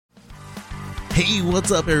Hey, what's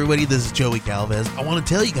up, everybody? This is Joey Galvez. I want to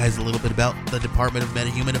tell you guys a little bit about the Department of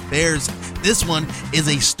Meta-Human Affairs. This one is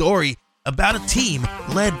a story about a team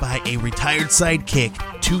led by a retired sidekick,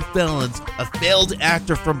 2 felons, a failed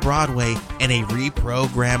actor from Broadway, and a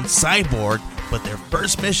reprogrammed cyborg. But their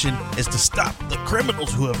first mission is to stop the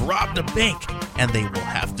criminals who have robbed a bank, and they will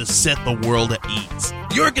have to set the world at ease.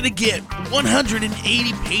 You're going to get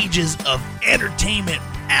 180 pages of entertainment,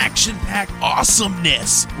 action-packed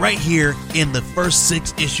awesomeness right here in the first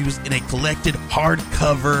 6 issues in a collected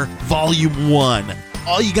hardcover volume 1.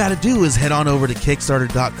 All you got to do is head on over to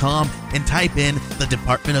Kickstarter.com and type in the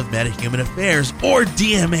Department of Meta-Human Affairs or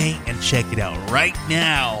DMA and check it out right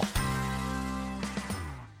now.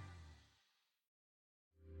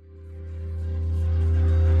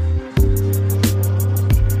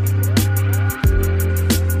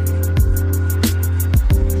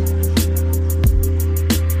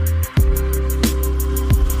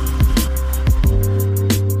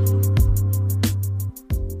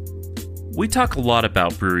 We talk a lot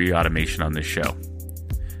about brewery automation on this show.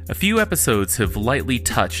 A few episodes have lightly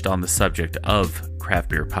touched on the subject of craft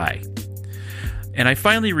beer pie. And I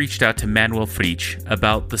finally reached out to Manuel Frich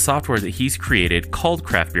about the software that he's created called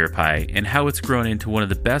Craft Beer Pie and how it's grown into one of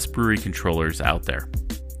the best brewery controllers out there.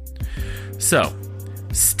 So,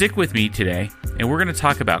 stick with me today, and we're going to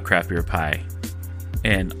talk about Craft Beer Pie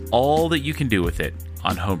and all that you can do with it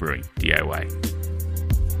on Homebrewing DIY.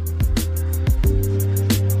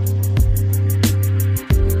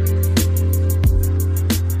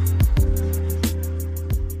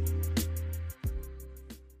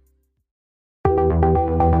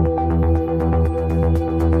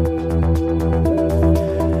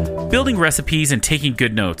 Building recipes and taking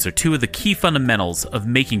good notes are 2 of the key fundamentals of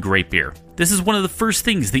making great beer. This is one of the first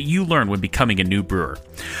things that you learn when becoming a new brewer.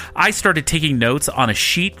 I started taking notes on a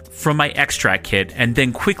sheet from my extract kit and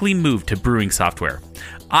then quickly moved to brewing software.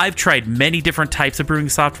 I've tried many different types of brewing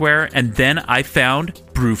software, and then I found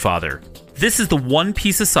Brewfather. This is the one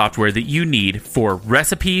piece of software that you need for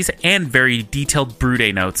recipes and very detailed brew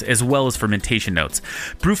day notes, as well as fermentation notes.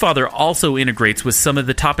 Brewfather also integrates with some of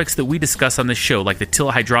the topics that we discuss on this show, like the till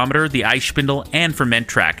hydrometer, the ice spindle, and ferment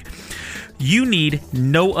track. You need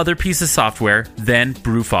no other piece of software than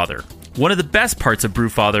Brewfather. One of the best parts of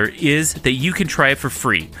Brewfather is that you can try it for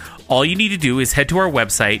free. All you need to do is head to our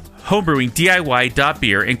website,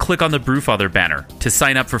 homebrewingdiy.beer, and click on the Brewfather banner to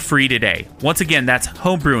sign up for free today. Once again, that's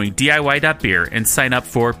homebrewingdiy.beer and sign up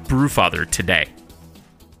for Brewfather today.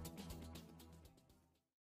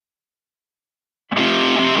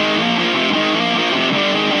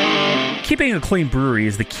 Keeping a clean brewery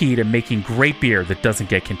is the key to making great beer that doesn't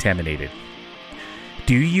get contaminated.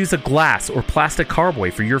 Do you use a glass or plastic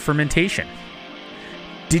carboy for your fermentation?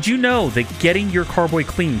 Did you know that getting your carboy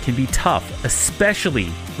clean can be tough, especially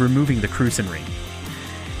removing the crucian ring?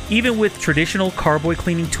 Even with traditional carboy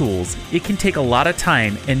cleaning tools, it can take a lot of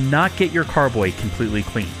time and not get your carboy completely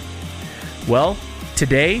clean. Well,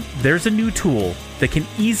 today there's a new tool that can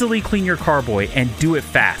easily clean your carboy and do it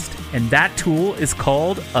fast, and that tool is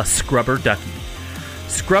called a Scrubber Ducky.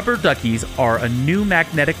 Scrubber Duckies are a new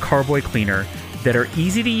magnetic carboy cleaner that are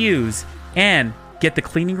easy to use and get the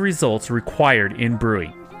cleaning results required in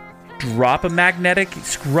brewing. Drop a magnetic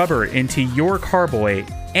scrubber into your carboy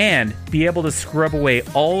and be able to scrub away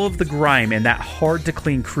all of the grime and that hard to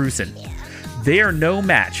clean crucian. They are no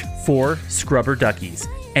match for Scrubber Duckies,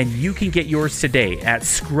 and you can get yours today at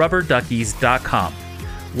scrubberduckies.com.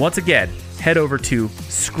 Once again, head over to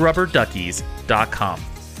scrubberduckies.com.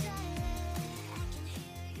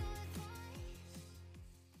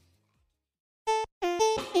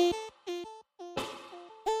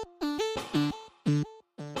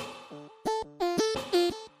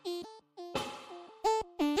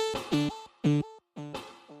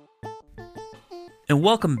 And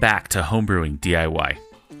welcome back to Homebrewing DIY,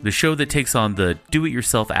 the show that takes on the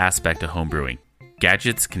do-it-yourself aspect of homebrewing.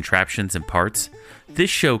 Gadgets, contraptions, and parts. This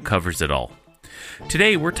show covers it all.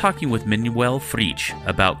 Today we're talking with Manuel Frich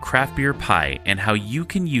about Craft Beer Pie and how you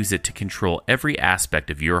can use it to control every aspect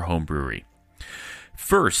of your home brewery.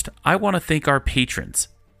 First, I want to thank our patrons.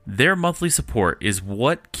 Their monthly support is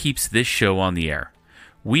what keeps this show on the air.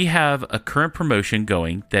 We have a current promotion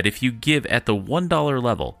going that if you give at the $1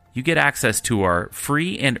 level, you get access to our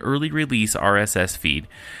free and early release RSS feed,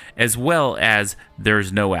 as well as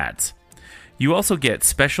there's no ads. You also get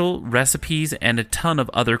special recipes and a ton of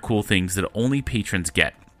other cool things that only patrons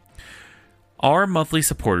get. Our monthly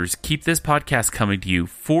supporters keep this podcast coming to you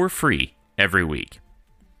for free every week.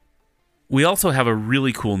 We also have a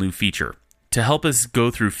really cool new feature to help us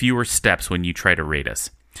go through fewer steps when you try to rate us.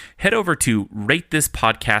 Head over to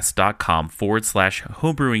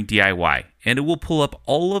ratethispodcast.com/homebrewing DIY, and it will pull up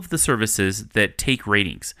all of the services that take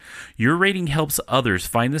ratings. Your rating helps others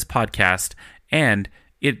find this podcast, and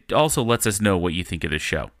it also lets us know what you think of this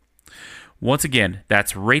show. Once again,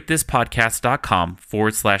 that's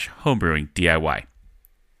ratethispodcast.com/homebrewing DIY.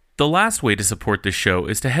 The last way to support this show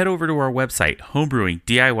is to head over to our website,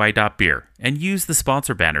 homebrewingdiy.beer, and use the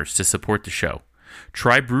sponsor banners to support the show.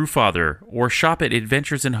 Try Brewfather or shop at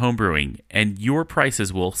Adventures in Homebrewing, and your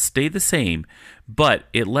prices will stay the same, but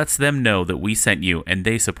it lets them know that we sent you and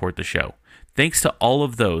they support the show. Thanks to all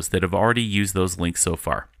of those that have already used those links so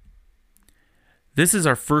far. This is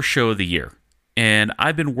our first show of the year, and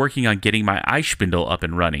I've been working on getting my Eisspindel up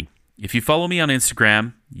and running. If you follow me on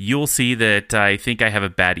Instagram, you'll see that I think I have a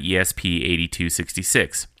bad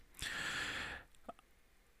ESP8266.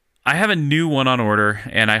 I have a new one on order,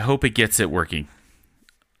 and I hope it gets it working.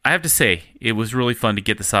 I have to say, it was really fun to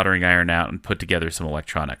get the soldering iron out and put together some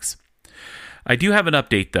electronics. I do have an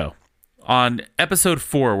update, though. On episode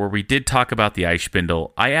 4, where we did talk about the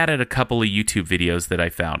Eisspindel, I added a couple of YouTube videos that I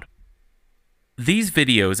found. These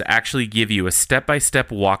videos actually give you a step-by-step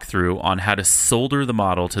walkthrough on how to solder the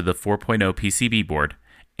model to the 4.0 PCB board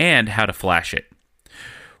and how to flash it.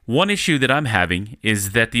 One issue that I'm having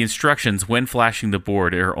is that the instructions when flashing the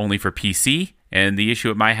board are only for PC, and the issue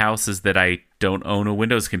at my house is that I don't own a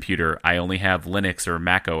Windows computer. I only have Linux or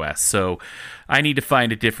Mac OS, so I need to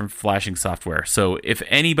find a different flashing software. So if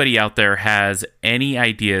anybody out there has any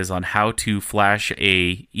ideas on how to flash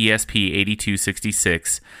a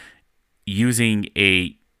ESP8266 using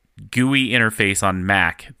a GUI interface on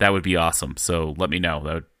Mac, that would be awesome. So let me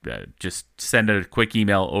know. Just send a quick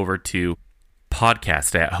email over to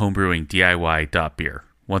podcast@homebrewingdiy.beer.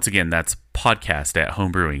 Once again, that's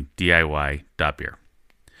podcast@homebrewingdiy.beer.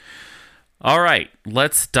 All right,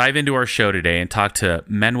 let's dive into our show today and talk to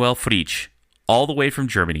Manuel Fritsch, all the way from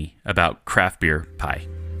Germany, about craft beer pie.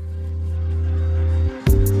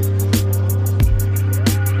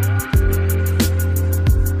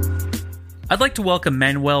 I'd like to welcome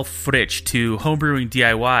Manuel Fritsch to Homebrewing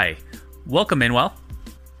DIY. Welcome, Manuel.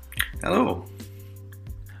 Hello.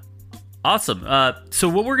 Awesome. So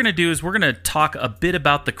what we're going to do is we're going to talk a bit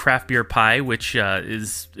about the craft beer pie, which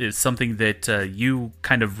is something that you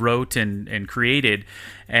kind of wrote and created.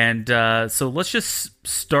 And so let's just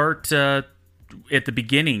start at the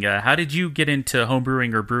beginning. How did you get into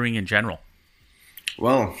homebrewing or brewing in general?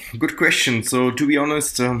 Well, good question. So to be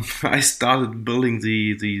honest, I started building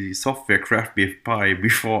the software Craft Beer Pie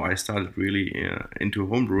before I started really into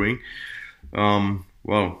homebrewing.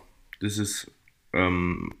 Well, this is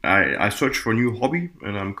I searched for a new hobby,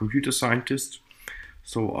 and I'm a computer scientist.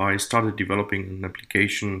 So I started developing an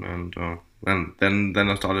application, and then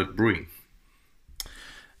I started brewing.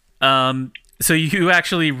 So you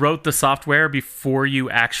actually wrote the software before you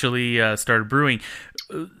actually started brewing.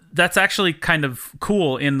 That's actually kind of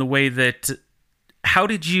cool in the way that, how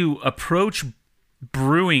did you approach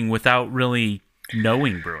brewing without really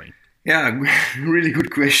knowing brewing? Yeah, really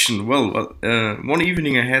good question. Well, one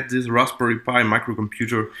evening I had this Raspberry Pi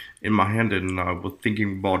microcomputer in my hand, and I was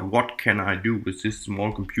thinking about what can I do with this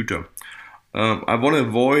small computer. I want to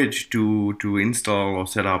avoid to install or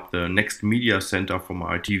set up the next media center for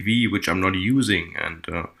my TV, which I'm not using. And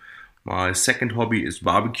my second hobby is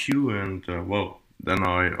barbecue, and then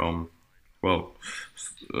I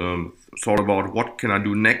thought about what can I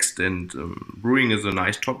do next, and brewing is a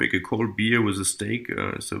nice topic. A cold beer with a steak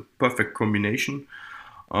is a perfect combination.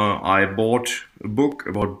 I bought a book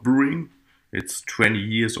about brewing. It's 20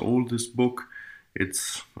 years old, this book.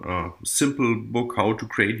 It's a simple book how to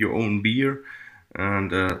create your own beer,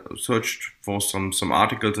 and searched for some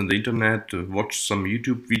articles on the internet, watched some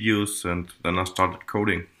YouTube videos, and then I started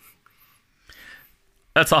coding.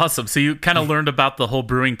 That's awesome. So you kind of learned about the whole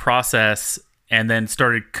brewing process and then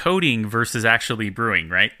started coding versus actually brewing,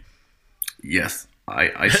 right? Yes.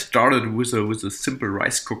 I started with a simple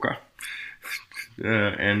rice cooker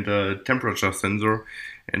and a temperature sensor,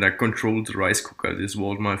 and I controlled the rice cooker. This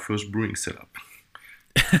was my first brewing setup.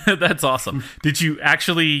 That's awesome. Did you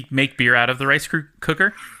actually make beer out of the rice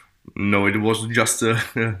cooker? No, it was just a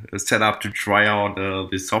setup to try out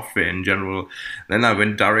the software in general. Then I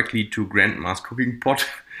went directly to Grandma's cooking pot.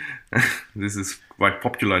 This is quite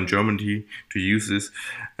popular in Germany to use this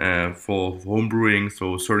for home brewing,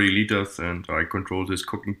 so 30 liters, and I controlled this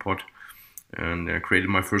cooking pot and created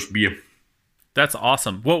my first beer. That's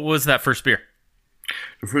awesome. What was that first beer?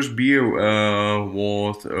 The first beer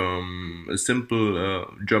was a simple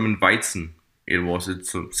German Weizen.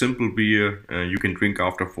 It's a simple beer you can drink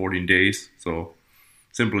after 14 days, so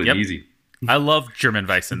simple and easy. I love German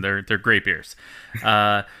Weissen. They're great beers.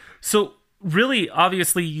 So really,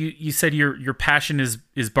 obviously, you said your passion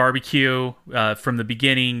is barbecue from the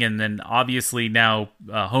beginning, and then obviously now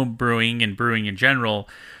home brewing and brewing in general.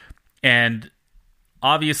 And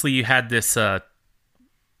obviously, you had this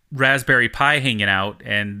Raspberry Pi hanging out,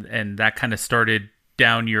 and that kind of started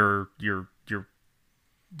down your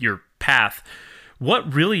path.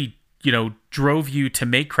 What really drove you to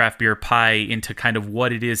make Craft Beer Pie into kind of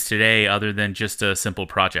what it is today, other than just a simple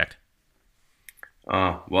project?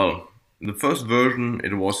 Well, the first version,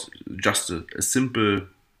 it was just a simple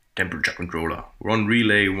temperature controller, one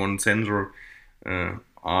relay, one sensor.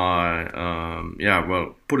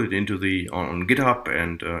 I put it into on GitHub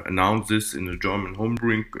and announced this in the German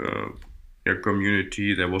homebrewing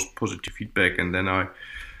community. There was positive feedback, and then I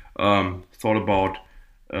thought about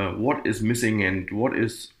what is missing and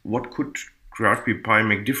what could Craft Beer Pie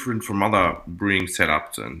make different from other brewing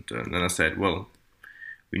setups. And then I said, well,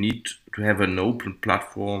 we need to have an open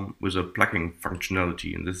platform with a plugin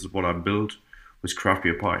functionality, and this is what I built with Craft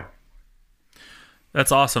Beer Pie.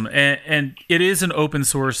 That's awesome. And it is an open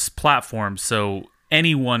source platform, so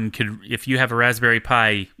anyone could, if you have a Raspberry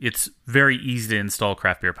Pi, it's very easy to install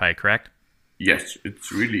Craft Beer Pie, correct? Yes,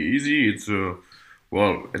 it's really easy. It's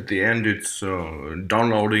at the end, it's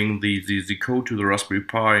downloading the code to the Raspberry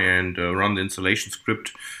Pi and run the installation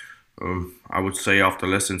script. I would say after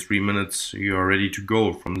less than 3 minutes, you are ready to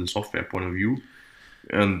go from the software point of view.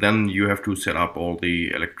 And then you have to set up all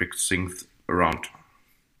the electric things around.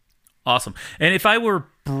 Awesome. And if I were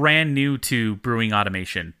brand new to brewing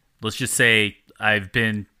automation, let's just say I've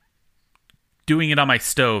been doing it on my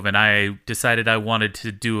stove and I decided I wanted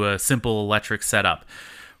to do a simple electric setup,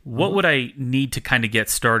 what would I need to kind of get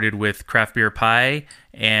started with Craft Beer Pie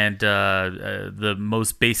and the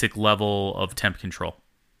most basic level of temp control?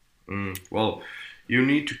 Well, you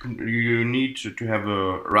need to have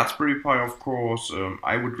a Raspberry Pi, of course.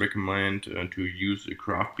 I would recommend to use a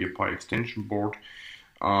Craft Beer Pie extension board.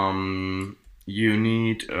 You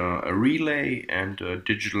need a relay and a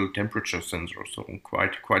digital temperature sensor, so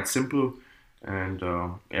quite simple. And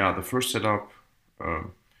the first setup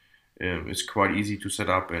is quite easy to set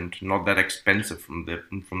up and not that expensive.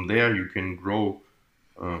 From there, you can grow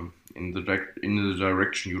in the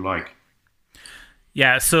direction you like.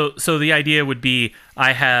 Yeah, so the idea would be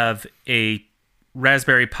I have a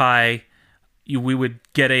Raspberry Pi. We would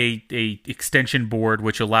get a extension board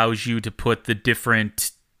which allows you to put the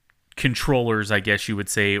different controllers, I guess you would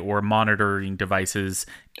say, or monitoring devices,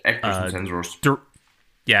 actors and sensors.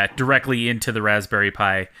 Directly into the Raspberry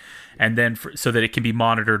Pi, and then so that it can be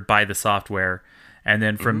monitored by the software. And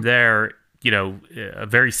then from there, a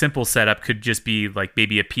very simple setup could just be like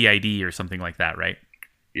maybe a PID or something like that, right?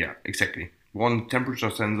 Yeah, exactly. One temperature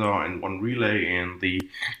sensor and one relay, and the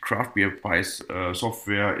Craft Beer Pie's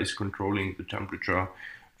software is controlling the temperature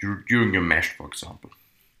during your mash, for example.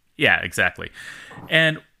 Yeah, exactly.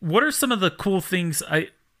 And what are some of the cool things? I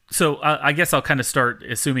guess I'll kind of start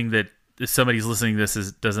assuming that if somebody's listening to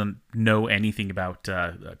this doesn't know anything about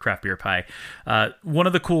Craft Beer Pie. One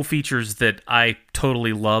of the cool features that I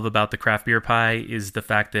totally love about the Craft Beer Pie is the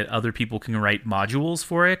fact that other people can write modules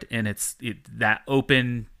for it, and that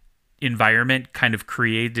open environment kind of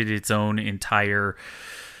created its own entire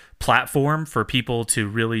platform for people to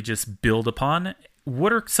really just build upon.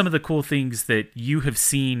 What are some of the cool things that you have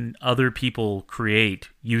seen other people create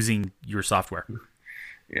using your software?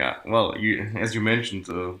 Yeah, well, as you mentioned,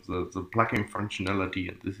 the plugin functionality,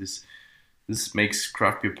 and this makes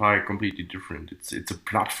Craft Beer Pie completely different. It's a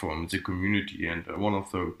platform, it's a community, and one of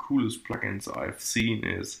the coolest plugins I've seen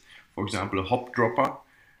is, for example, a hop dropper.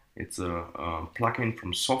 It's a plugin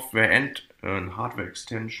from software and hardware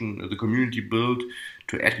extension the community built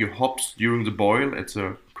to add your hops during the boil at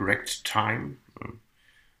the correct time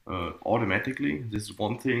automatically. This is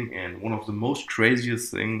one thing, and one of the most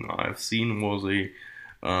craziest thing I've seen was the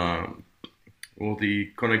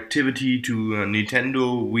connectivity to a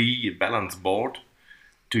Nintendo Wii balance board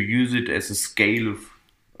to use it as a scale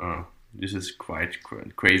of. This is quite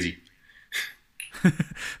crazy.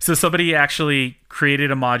 So somebody actually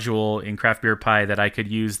created a module in Craft Beer Pie that I could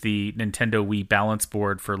use the Nintendo Wii balance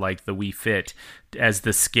board for like the Wii Fit as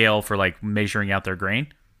the scale for like measuring out their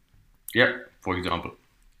grain? Yeah, for example.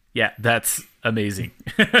 Yeah, that's amazing.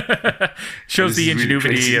 Shows the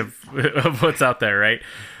ingenuity really of what's out there, right?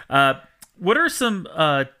 What are some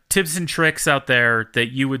tips and tricks out there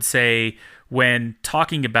that you would say when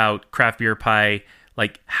talking about Craft Beer Pie?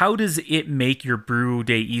 Like, how does it make your brew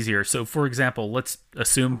day easier? So, for example, let's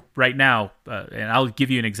assume right now, and I'll give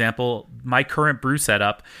you an example. My current brew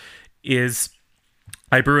setup is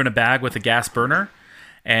I brew in a bag with a gas burner,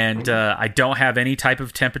 and I don't have any type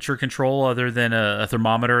of temperature control other than a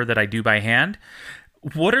thermometer that I do by hand.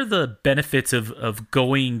 What are the benefits of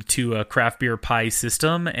going to a craft beer pie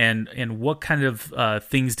system, and what kind of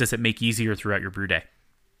things does it make easier throughout your brew day?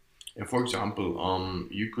 Yeah, for example,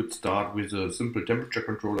 you could start with a simple temperature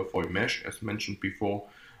controller for your mesh, as mentioned before.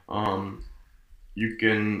 You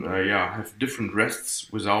can have different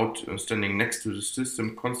rests without standing next to the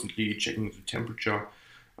system, constantly checking the temperature.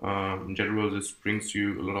 In general, this brings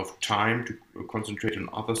you a lot of time to concentrate on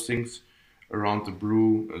other things around the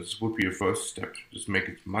brew. This would be a first step. This makes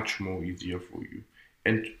it much more easier for you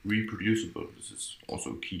and reproducible. This is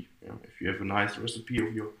also key. Yeah? If you have a nice recipe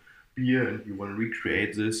of your beer and you want to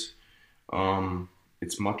recreate this,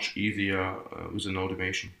 it's much easier with an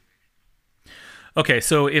automation. Okay,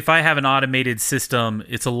 so if I have an automated system,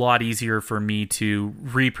 it's a lot easier for me to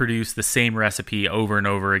reproduce the same recipe over and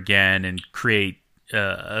over again and create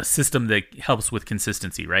a system that helps with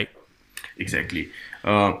consistency, right? Exactly.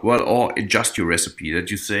 Or adjust your recipe.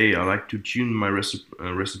 That you say, I like to tune my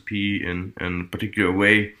recipe in a particular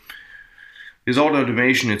way. Without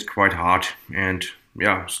automation, it's quite hard. And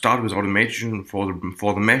start with automation for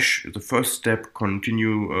the mesh. The first step.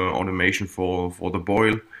 Continue automation for the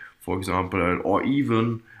boil, for example, or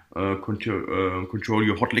even control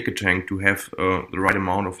your hot liquor tank to have the right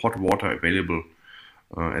amount of hot water available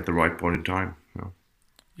at the right point in time.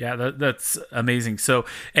 Yeah, that's amazing. So,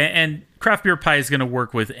 and craft beer pie is going to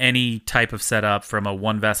work with any type of setup, from a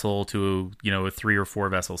 1 vessel to a 3 or 4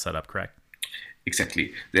 vessel setup, correct?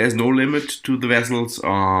 Exactly. There's no limit to the vessels.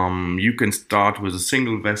 You can start with a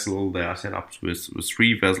single vessel. There are setups with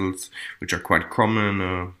 3 vessels, which are quite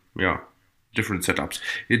common. Different setups.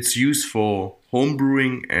 It's used for home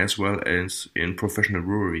brewing as well as in professional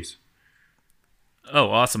breweries. Oh,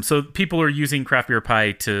 awesome. So people are using craft beer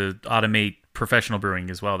pie to automate professional brewing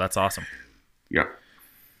as well. That's awesome. Yeah.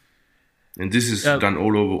 And this is done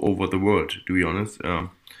all over the world, to be honest.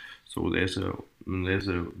 So there's a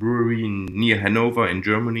brewery near Hanover in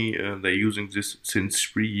Germany. They're using this since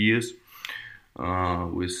 3 years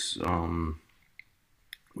with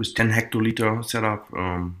 10 hectoliter setup.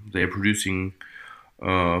 They're producing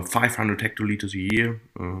 500 hectoliters a year.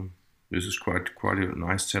 This is quite a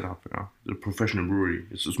nice setup. The professional brewery.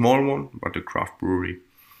 It's a small one, but a craft brewery.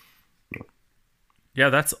 Yeah,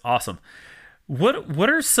 that's awesome. What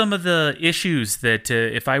are some of the issues that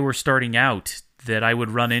if I were starting out that I would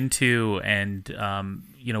run into, and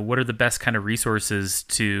what are the best kind of resources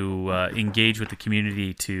to engage with the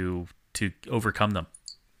community to overcome them?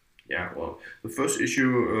 Yeah, well, the first issue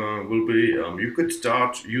will be you could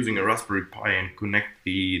start using a Raspberry Pi and connect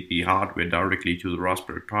the hardware directly to the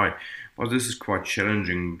Raspberry Pi. But this is quite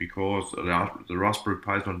challenging because the Raspberry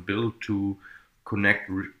Pi is not built to connect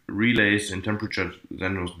relays and temperature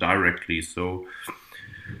sensors directly. So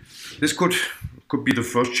this could be the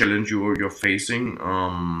first challenge you're facing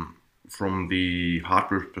from the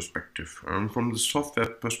hardware perspective. From the software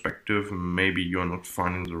perspective, maybe you're not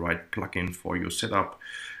finding the right plugin for your setup.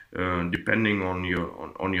 Depending on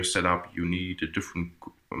your setup, you need a different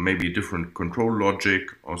control logic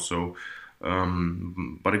also.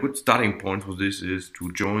 But a good starting point for this is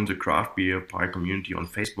to join the Craft Beer Pie community on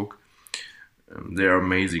Facebook. They are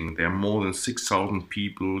amazing. There are more than 6,000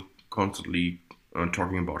 people constantly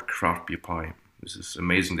talking about craft beer pie. This is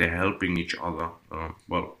amazing. They're helping each other.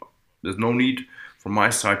 There's no need from my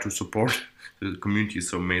side to support. The community is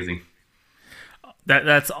so amazing.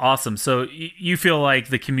 That's awesome. So you feel like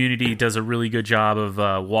the community does a really good job of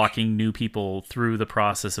walking new people through the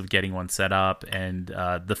process of getting one set up, and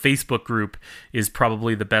the Facebook group is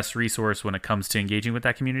probably the best resource when it comes to engaging with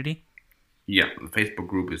that community? Yeah, the Facebook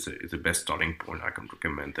group is the best starting point I can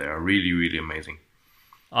recommend. They are really, really amazing.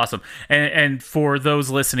 Awesome. And for those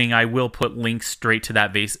listening, I will put links straight to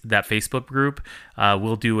that Facebook group.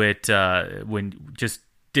 We'll do it when just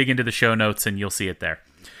dig into the show notes and you'll see it there.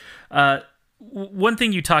 One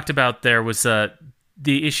thing you talked about there was the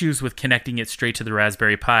issues with connecting it straight to the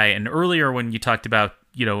Raspberry Pi. And earlier when you talked about,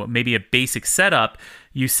 maybe a basic setup,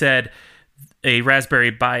 you said a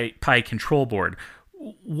Raspberry Pi control board.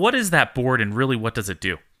 What is that board, and really what does it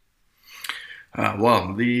do?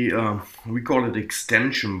 We call it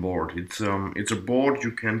extension board. It's a board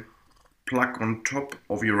you can plug on top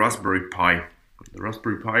of your Raspberry Pi. The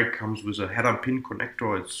Raspberry Pi comes with a header pin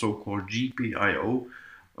connector. It's so-called GPIO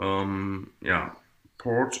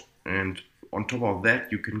port, and on top of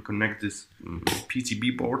that you can connect this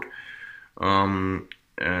PCB board.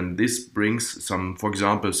 And this brings for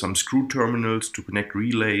example, some screw terminals to connect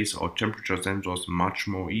relays or temperature sensors much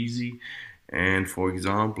more easy. And for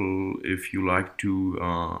example, if you like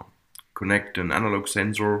to connect an analog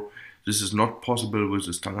sensor, This is not possible with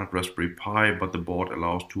the standard Raspberry Pi, but the board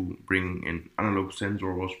allows to bring in analog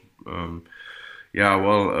sensors.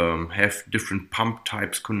 Have different pump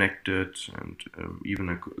types connected, and even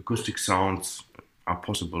acoustic sounds are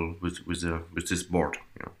possible with this board.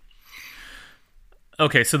 Yeah.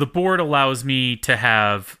 Okay, so the board allows me to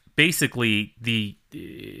have basically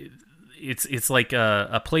it's like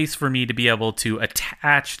a place for me to be able to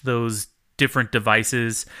attach those different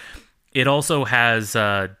devices. It also has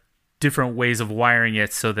different ways of wiring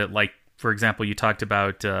it so that, like, for example, you talked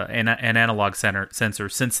about an analog sensor.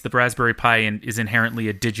 Since the Raspberry Pi is inherently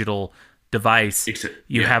a digital device,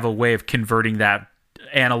 you have a way of converting that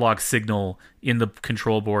analog signal in the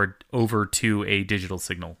control board over to a digital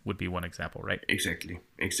signal would be one example, right? Exactly.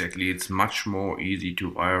 It's much more easy to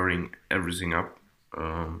wiring everything up.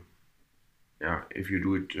 If you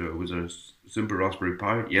do it with a simple Raspberry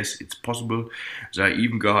Pi, yes, it's possible. There are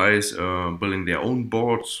even guys building their own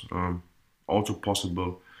boards, also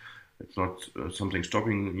possible. It's not something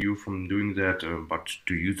stopping you from doing that, but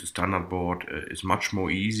to use the standard board is much more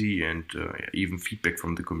easy, and even feedback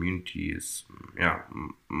from the community is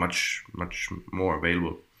much more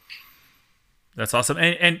available. That's awesome.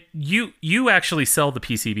 And you actually sell the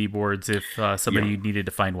PCB boards if somebody needed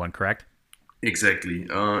to find one, correct? Exactly.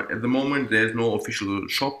 At the moment, there's no official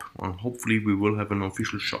shop. Hopefully, we will have an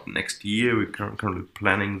official shop next year. We're currently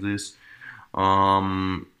planning this.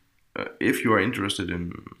 If you are interested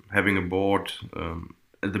in having a board,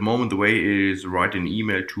 at the moment the way is write an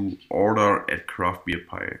email to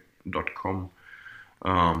order@craftbeerpie.com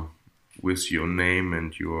with your name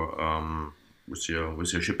and your with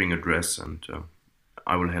your shipping address, and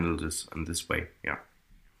I will handle this in this way. Yeah.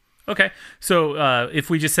 Okay. So if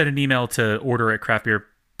we just send an email to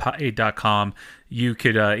order@craftbeerpie.com, you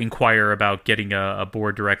could inquire about getting a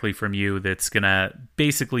board directly from you that's going to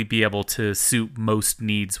basically be able to suit most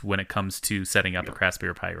needs when it comes to setting up a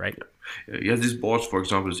Raspberry Pi, right? Yeah, this board, for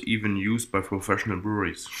example, is even used by professional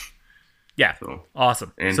breweries. Yeah,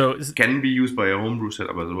 awesome. And so can be used by a homebrew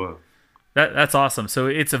setup as well. That's awesome. So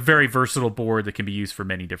it's a very versatile board that can be used for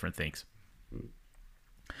many different things.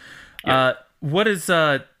 Yeah. What is...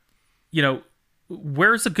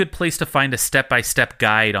 where's a good place to find a step-by-step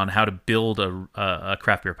guide on how to build a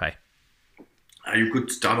Craft Beer Pi? You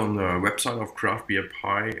could start on the website of Craft Beer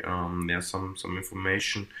Pi. There's some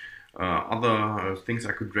information. Other things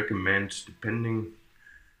I could recommend, depending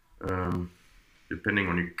on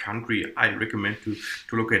your country, I recommend to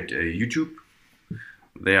look at YouTube.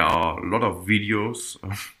 There are a lot of videos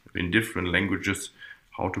in different languages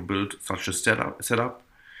how to build such a setup.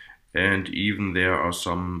 And even there are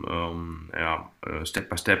some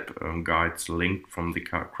step-by-step guides linked from the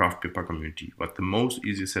Craft Beer Pi community. But the most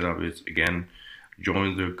easy setup is, again,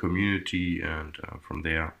 join the community, and from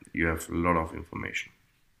there you have a lot of information.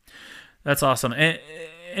 That's awesome.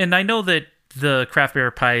 And I know that the Craft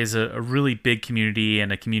Beer Pi is a really big community,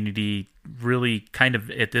 and a community really kind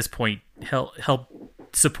of at this point help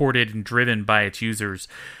supported and driven by its users.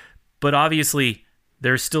 But obviously,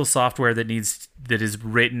 there's still software that is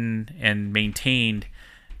written and maintained.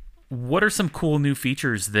 What are some cool new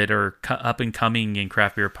features that are up and coming in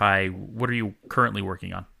Craft Beer Pi? What are you currently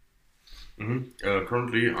working on?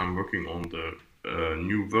 Currently, I'm working on the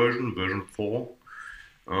new version 4.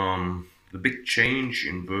 The big change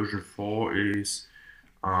in version 4 is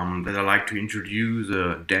that I like to introduce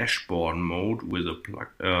a dashboard mode with a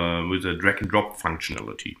drag and drop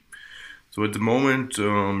functionality. So at the moment,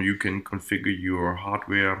 you can configure your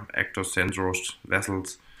hardware, actors, sensors,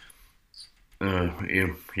 vessels,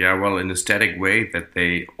 in a static way that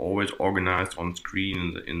they always organized on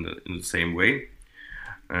screen in the same way.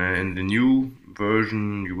 In the new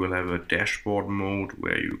version, you will have a dashboard mode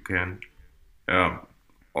where you can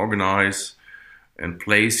organize and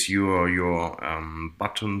place your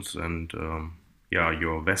buttons and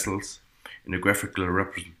your vessels in a graphical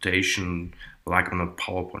representation, like on a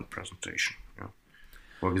PowerPoint presentation. Yeah.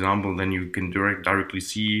 For example, then you can directly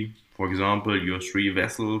see, for example, your 3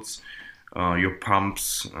 vessels, your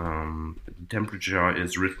pumps, the temperature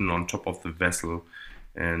is written on top of the vessel,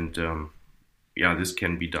 and this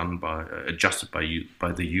can be done adjusted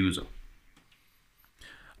by the user.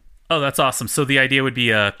 Oh, that's awesome. So the idea would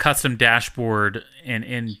be a custom dashboard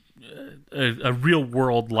and a real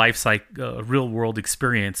world life cycle, a real world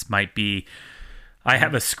experience might be, I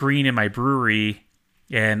have a screen in my brewery,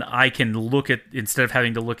 and I can instead of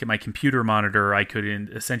having to look at my computer monitor, I could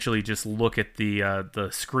essentially just look at the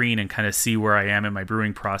screen and kind of see where I am in my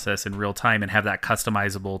brewing process in real time, and have that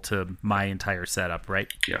customizable to my entire setup, right?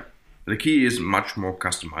 Yeah. The key is much more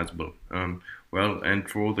customizable. And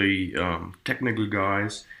for the technical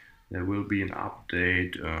guys, there will be an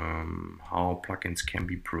update how plugins can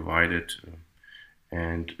be provided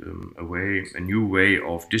and a new way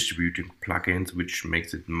of distributing plugins, which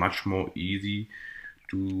makes it much more easy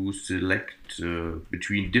to select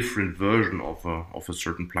between different versions of a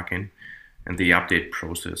certain plugin, and the update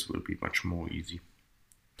process will be much more easy.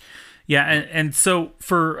 Yeah, and so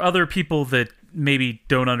for other people that maybe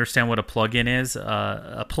don't understand what a plugin is,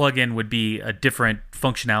 a plugin would be a different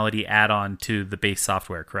functionality add-on to the base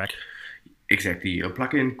software, correct? Exactly. A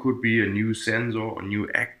plugin could be a new sensor, a new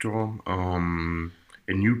actor,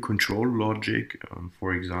 a new control logic.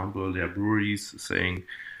 For example, there are breweries saying,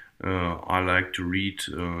 I like to read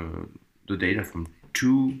the data from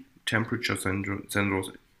 2 temperature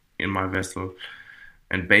sensors in my vessel,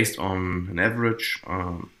 and based on an average,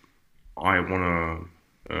 I want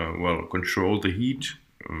to control the heat.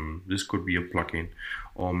 This could be a plugin,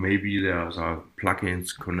 or maybe there's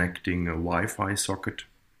plugins connecting a Wi-Fi socket,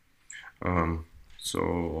 or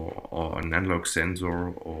an analog sensor,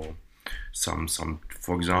 or some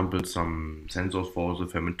for example some sensors for the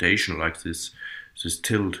fermentation, like this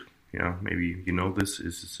tilt. Yeah, maybe you know this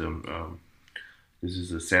is this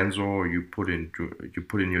is a sensor you put in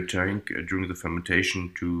your tank during the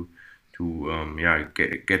fermentation to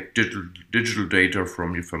get digital data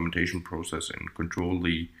from your fermentation process and control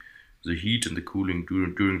the heat and the cooling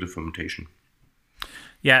during the fermentation.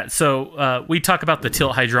 Yeah, so we talk about the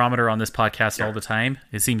tilt hydrometer on this podcast all the time.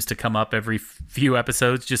 It seems to come up every few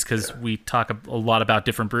episodes just because we talk a lot about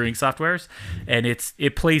different brewing softwares, and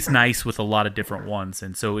it plays nice with a lot of different ones.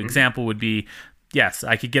 And so example would be, yes,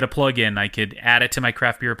 I could get a plugin, I could add it to my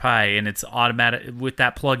craft beer pie, and it's automatic. With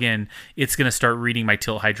that plugin, it's going to start reading my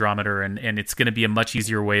tilt hydrometer, and it's going to be a much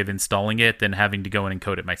easier way of installing it than having to go in and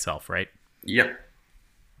code it myself, right? Yeah.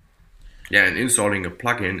 Yeah, and installing a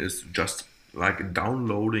plugin is just like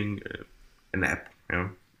downloading an app.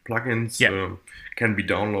 Plugins can be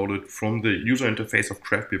downloaded from the user interface of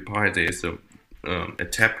Craft Beer Pie. There is a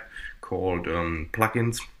tab called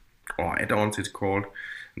plugins, or add-ons it's called.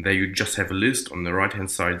 There you just have a list. On the right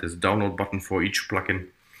hand side there's a download button for each plugin,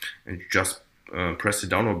 and you just press the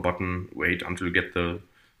download button, wait until you get the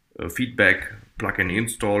feedback, plugin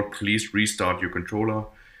installed, please restart your controller,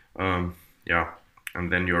 and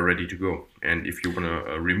then you're ready to go. And if you want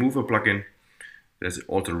to remove a plugin, there's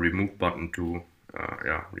also a remove button to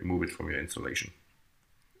remove it from your installation.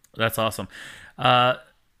 That's awesome.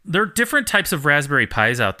 There are different types of Raspberry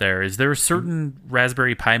Pis out there. Is there a certain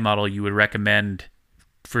Raspberry Pi model you would recommend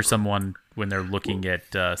for someone when they're looking at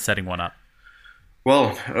setting one up?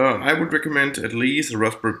 Well, I would recommend at least a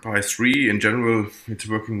Raspberry Pi 3. In general, it's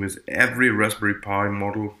working with every Raspberry Pi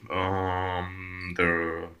model.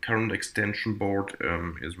 The current extension board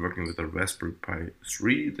is working with the Raspberry Pi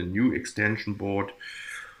 3, the new extension board.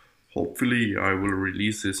 Hopefully, I will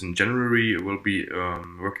release this in January. It will be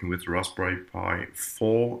working with Raspberry Pi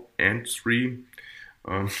 4 and 3.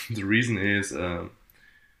 The reason is the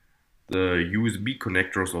USB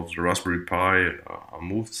connectors of the Raspberry Pi are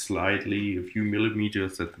moved slightly, a few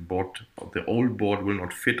millimeters, that the old board will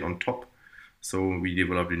not fit on top. So we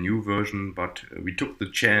developed a new version, but we took the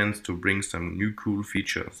chance to bring some new cool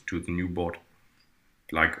features to the new board,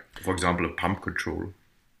 like, for example, a pump control.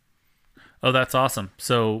 Oh, that's awesome.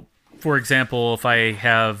 So, for example, if I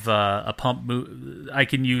have a pump, I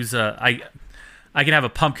can use I can have a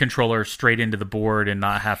pump controller straight into the board and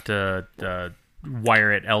not have to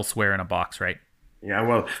wire it elsewhere in a box, right? Yeah,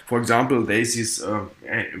 well, for example, there's this,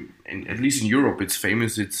 at least in Europe, it's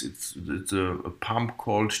famous. It's a pump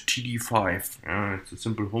called TD5. It's a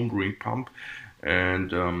simple homebrewing pump,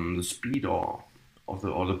 and the speed of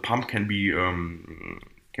the pump can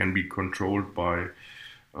be controlled by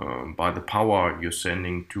the power you're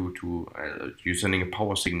sending you're sending a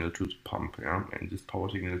power signal to the pump. And this power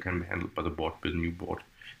signal can be handled by the board, with the new board,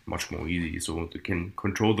 much more easy. So they can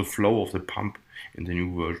control the flow of the pump in the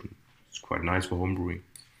new version. It's quite nice for homebrewing.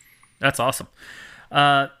 That's awesome.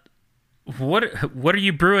 What are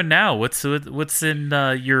you brewing now? What's in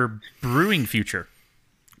your brewing future?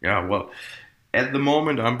 Yeah, well, at the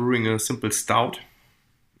moment I'm brewing a simple stout.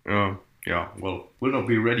 Will not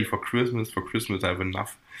be ready for Christmas. For Christmas I have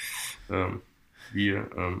enough beer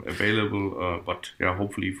available, but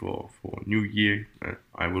hopefully for New Year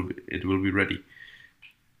it will be ready.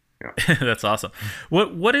 Yeah. That's awesome.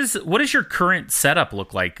 What does your current setup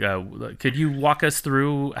look like? Could you walk us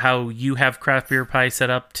through how you have Craft Beer Pie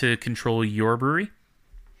set up to control your brewery?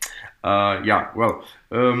 I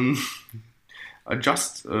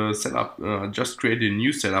just just created a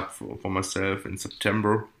new setup for myself in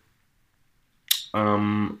September.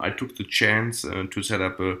 I took the chance to set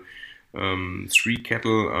up a 3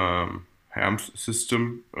 kettle Herms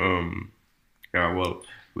system.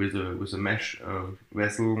 With a mesh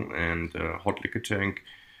vessel and a hot liquor tank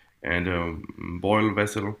and a boil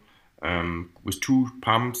vessel with 2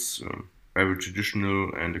 pumps, very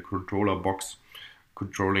traditional, and a controller box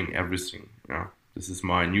controlling everything. Yeah, this is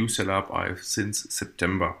my new setup. I've since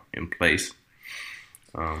September in place.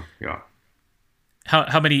 How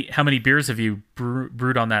many beers have you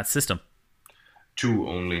brewed on that system? 2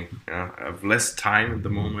 only. Yeah, I have less time at the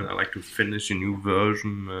moment. I like to finish a new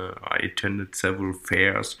version. I attended several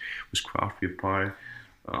fairs with Craft Beer Pie.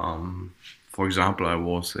 For example, I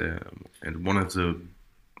was at one of the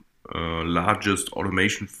largest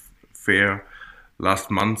automation fair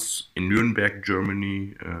last month in Nuremberg,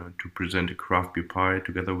 Germany, to present a Craft Beer Pie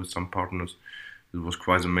together with some partners. It was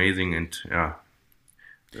quite amazing, and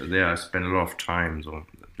there I spent a lot of time. So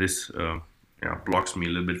this blocks me a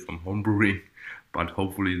little bit from homebrewing. But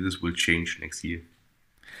hopefully this will change next year.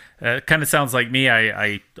 It kind of sounds like me.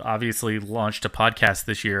 I obviously launched a podcast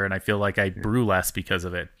this year, and I feel like I brew less because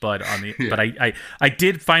of it. But I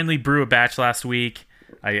did finally brew a batch last week.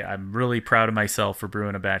 I'm really proud of myself for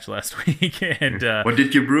brewing a batch last week. And what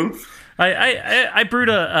did you brew? I brewed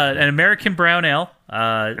an American brown ale.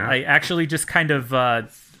 I actually just kind of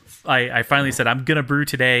I finally said I'm gonna brew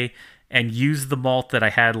today and use the malt that I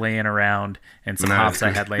had laying around and some hops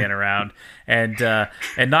I had laying around, and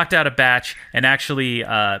knocked out a batch. And actually,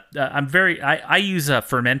 I use a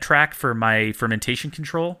Fermentrack for my fermentation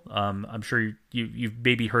control. I'm sure you've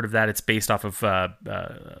maybe heard of that. It's based off of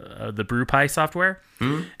the BrewPie software,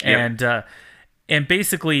 and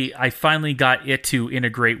basically, I finally got it to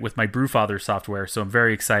integrate with my Brewfather software, so I'm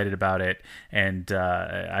very excited about it. And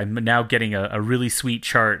I'm now getting a really sweet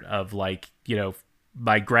chart of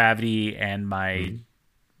my gravity and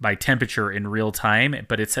my temperature in real time,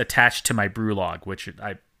 but it's attached to my brew log, which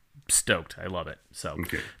I'm stoked. I love it. So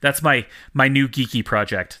That's my new geeky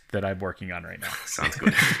project that I'm working on right now. Sounds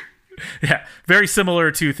good. Yeah, very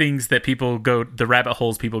similar to things that the rabbit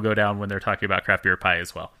holes people go down when they're talking about Craft Beer Pie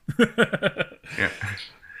as well. Yeah.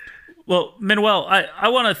 Well, Manuel, I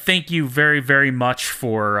want to thank you very, very much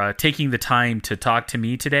for taking the time to talk to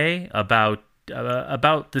me today about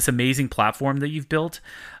this amazing platform that you've built.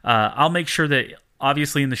 I'll make sure that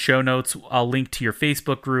obviously in the show notes, I'll link to your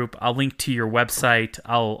Facebook group. I'll link to your website.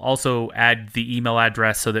 I'll also add the email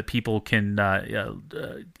address so that people can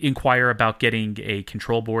inquire about getting a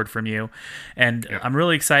control board from you. And I'm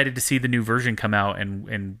really excited to see the new version come out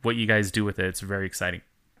and what you guys do with it. It's very exciting.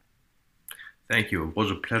 Thank you. It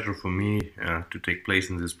was a pleasure for me to take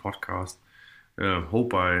place in this podcast.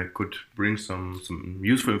 Hope I could bring some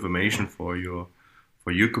useful information for your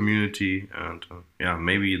community, and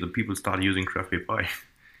maybe the people start using Craft Beer Pie.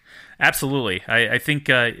 Absolutely. I think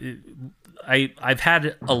I've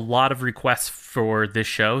had a lot of requests for this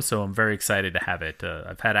show, so I'm very excited to have it.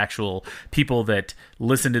 I've had actual people that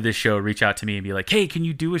listen to this show reach out to me and be like, "Hey, can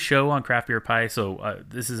you do a show on Craft Beer Pie?" So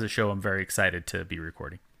this is a show I'm very excited to be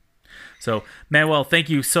recording. So, Manuel, thank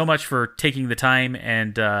you so much for taking the time,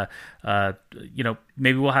 and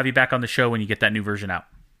maybe we'll have you back on the show when you get that new version out.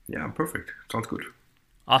 Yeah, perfect. Sounds good.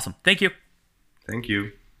 Awesome. Thank you. Thank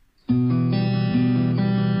you.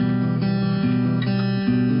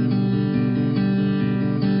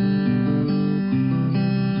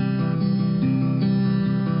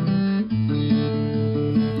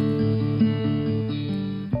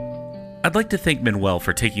 I'd like to thank Manuel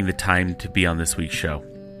for taking the time to be on this week's show.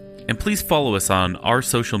 And please follow us on our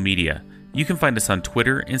social media. You can find us on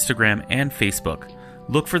Twitter, Instagram, and Facebook.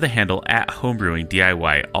 Look for the handle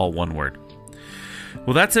 @homebrewingDIY, all one word.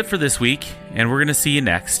 Well, that's it for this week, and we're going to see you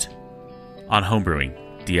next on Homebrewing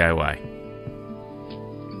DIY.